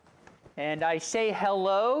And I say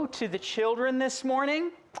hello to the children this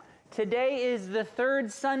morning. Today is the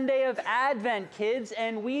third Sunday of Advent, kids,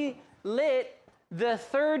 and we lit the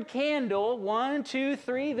third candle, 1, 2,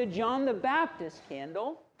 3, the John the Baptist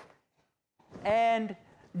candle. And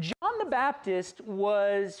John the Baptist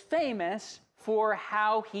was famous for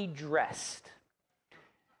how he dressed.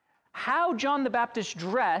 How John the Baptist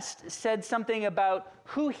dressed said something about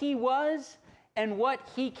who he was and what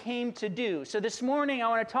he came to do. So this morning I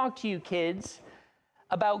want to talk to you kids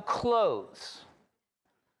about clothes.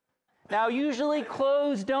 Now usually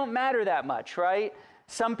clothes don't matter that much, right?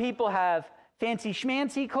 Some people have fancy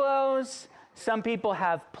schmancy clothes, some people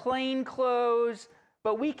have plain clothes,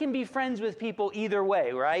 but we can be friends with people either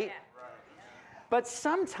way, right? Yeah. But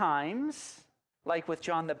sometimes, like with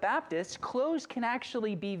John the Baptist, clothes can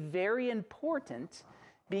actually be very important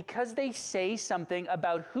because they say something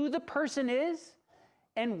about who the person is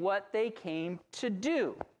and what they came to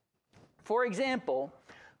do. For example,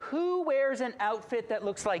 who wears an outfit that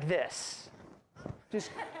looks like this?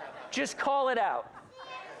 Just call it out.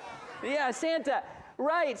 Yeah, Santa.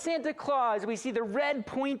 Right, Santa Claus. We see the red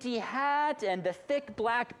pointy hat and the thick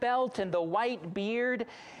black belt and the white beard.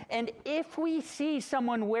 And if we see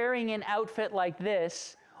someone wearing an outfit like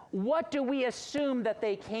this, what do we assume that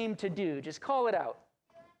they came to do? Just call it out.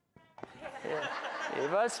 Yeah.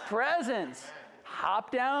 Give us presents,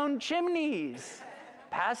 hop down chimneys,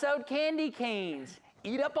 pass out candy canes,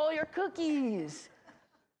 eat up all your cookies.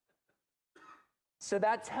 So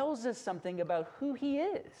that tells us something about who he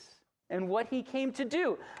is and what he came to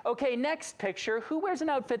do. Okay, next picture. Who wears an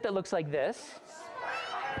outfit that looks like this?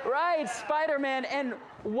 Right, Spider-Man. And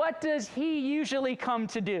what does he usually come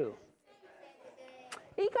to do?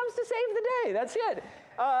 He comes to save the day. That's it.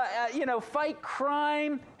 Fight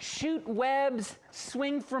crime, shoot webs,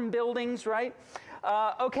 swing from buildings, right?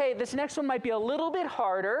 Okay, this next one might be a little bit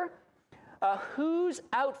harder. Whose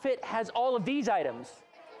outfit has all of these items?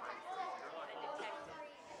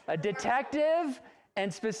 A detective,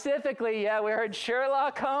 and specifically, yeah, we heard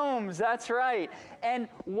Sherlock Holmes. That's right. And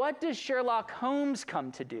what does Sherlock Holmes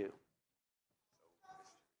come to do?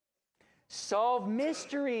 Solve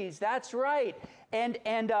mysteries. That's right. And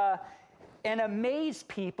amaze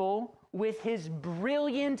people with his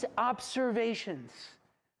brilliant observations,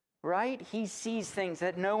 right? He sees things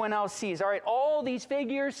that no one else sees. All right, all these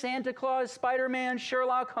figures, Santa Claus, Spider-Man,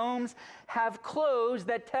 Sherlock Holmes, have clothes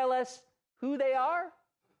that tell us who they are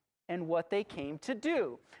and what they came to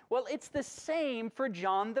do. Well, it's the same for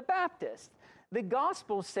John the Baptist. The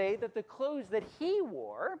Gospels say that the clothes that he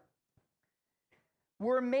wore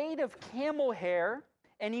were made of camel hair,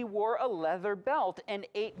 and he wore a leather belt and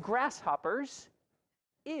ate grasshoppers,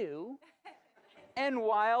 ew, and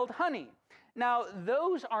wild honey. Now,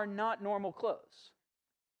 those are not normal clothes.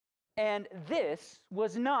 And this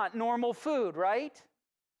was not normal food, right?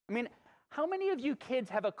 I mean, how many of you kids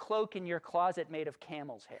have a cloak in your closet made of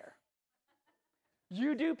camel's hair?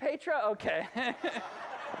 You do, Petra? Okay.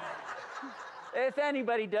 If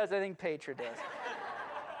anybody does, I think Petra does.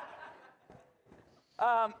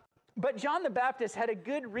 But John the Baptist had a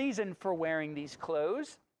good reason for wearing these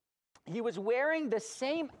clothes. He was wearing the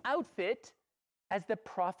same outfit as the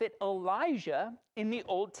prophet Elijah in the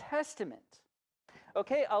Old Testament.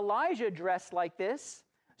 Okay, Elijah dressed like this,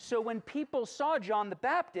 so when people saw John the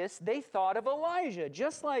Baptist, they thought of Elijah.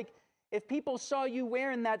 Just like if people saw you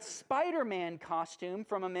wearing that Spider-Man costume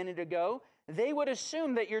from a minute ago, they would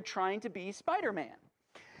assume that you're trying to be Spider-Man.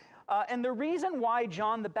 And the reason why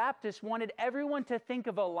John the Baptist wanted everyone to think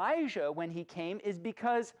of Elijah when he came is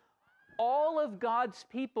because all of God's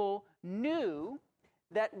people knew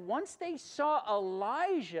that once they saw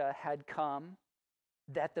Elijah had come,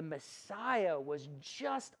 that the Messiah was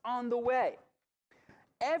just on the way.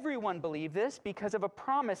 Everyone believed this because of a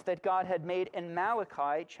promise that God had made in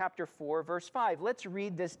Malachi chapter 4, verse 5. Let's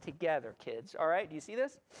read this together, kids. All right, do you see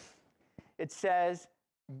this? It says,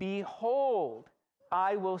 "Behold,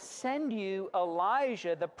 I will send you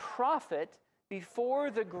Elijah the prophet before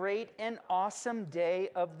the great and awesome day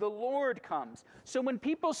of the Lord comes." So when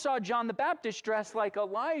people saw John the Baptist dressed like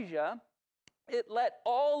Elijah, it let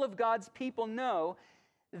all of God's people know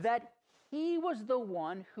that he was the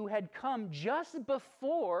one who had come just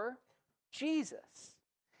before Jesus.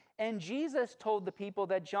 And Jesus told the people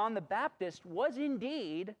that John the Baptist was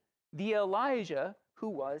indeed the Elijah who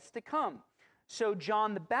was to come. So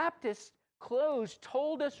John the Baptist's clothes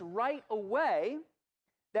told us right away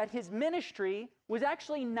that his ministry was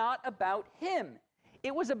actually not about him.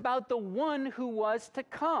 It was about the one who was to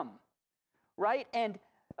come, right? And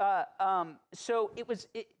John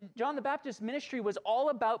the Baptist's ministry was all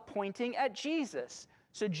about pointing at Jesus.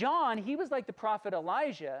 So John, he was like the prophet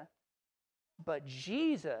Elijah, but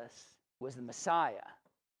Jesus was the Messiah.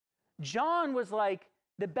 John was like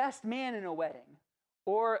the best man in a wedding,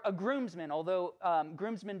 or a groomsman, although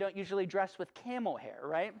groomsmen don't usually dress with camel hair,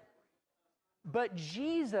 right? But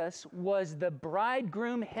Jesus was the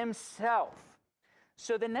bridegroom himself.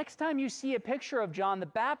 So the next time you see a picture of John the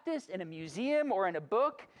Baptist in a museum or in a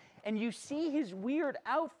book, and you see his weird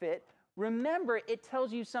outfit, remember it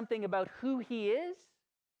tells you something about who he is.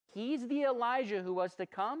 He's the Elijah who was to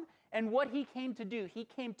come, and what he came to do. He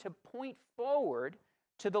came to point forward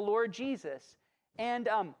to the Lord Jesus. And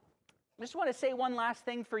I just want to say one last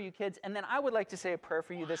thing for you kids, and then I would like to say a prayer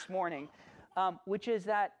for you this morning, which is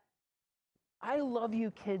that I love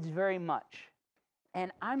you kids very much,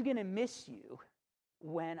 and I'm going to miss you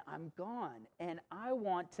when I'm gone. And I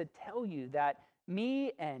want to tell you that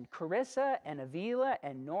me and Carissa and Avila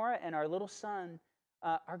and Nora and our little son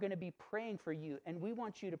are going to be praying for you, and we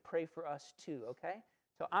want you to pray for us too, okay?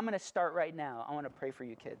 So I'm going to start right now. I want to pray for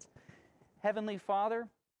you kids. Heavenly Father,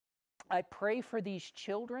 I pray for these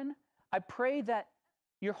children. I pray that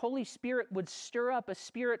your Holy Spirit would stir up a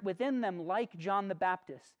spirit within them like John the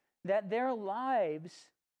Baptist, that their lives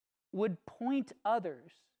would point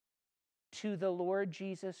others to the Lord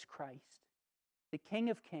Jesus Christ, the King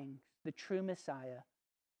of Kings, the true Messiah,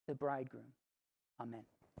 the bridegroom. Amen.